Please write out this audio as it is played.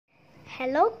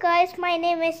Hello guys, my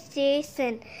name is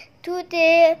Jason.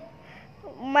 Today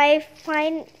my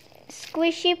fine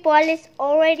squishy ball is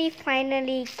already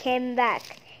finally came back.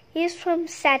 He's from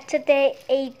Saturday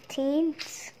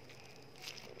 18th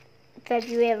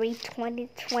February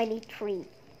 2023.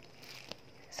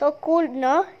 So cool,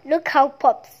 no? Look how it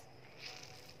pops.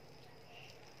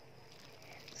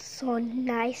 So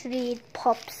nicely it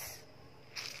pops.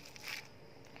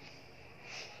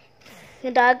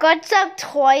 And I got some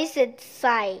toys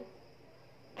inside.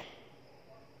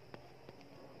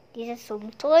 These are some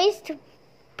toys to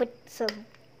put some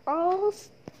balls.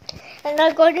 And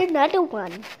I got another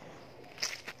one.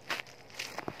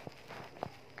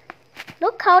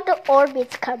 Look how the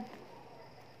orbits come.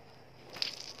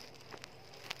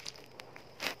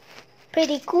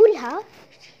 Pretty cool, huh?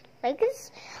 Like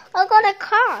this. I got a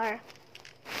car.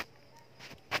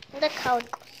 Look how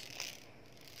it goes.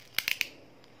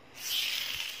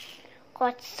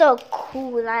 God, so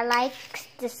cool. I like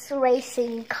this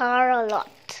racing car a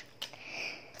lot.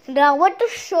 Now I want to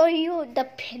show you the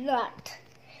peanut.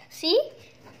 See?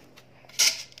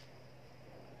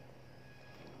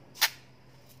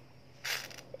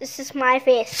 This is my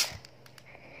face.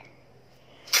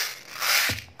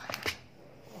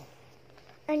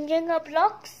 And Jenga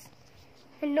blocks.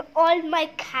 And all my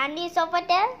candies over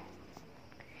there.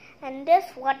 And this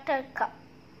water cup.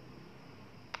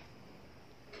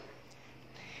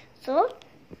 So,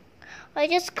 I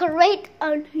just create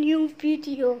a new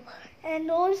video. And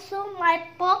also my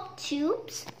pop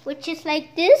tubes, which is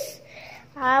like this.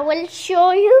 I will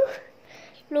show you.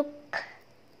 Look.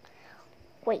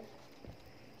 Wait.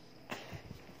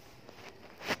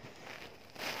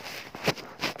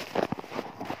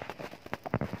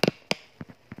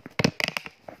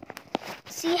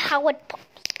 See how it pops.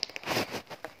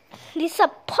 These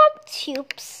are pop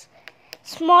tubes.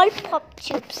 Small pop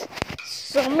tubes.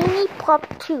 So many pop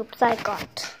tubes I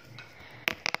got.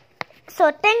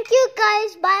 So thank you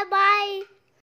guys. Bye bye.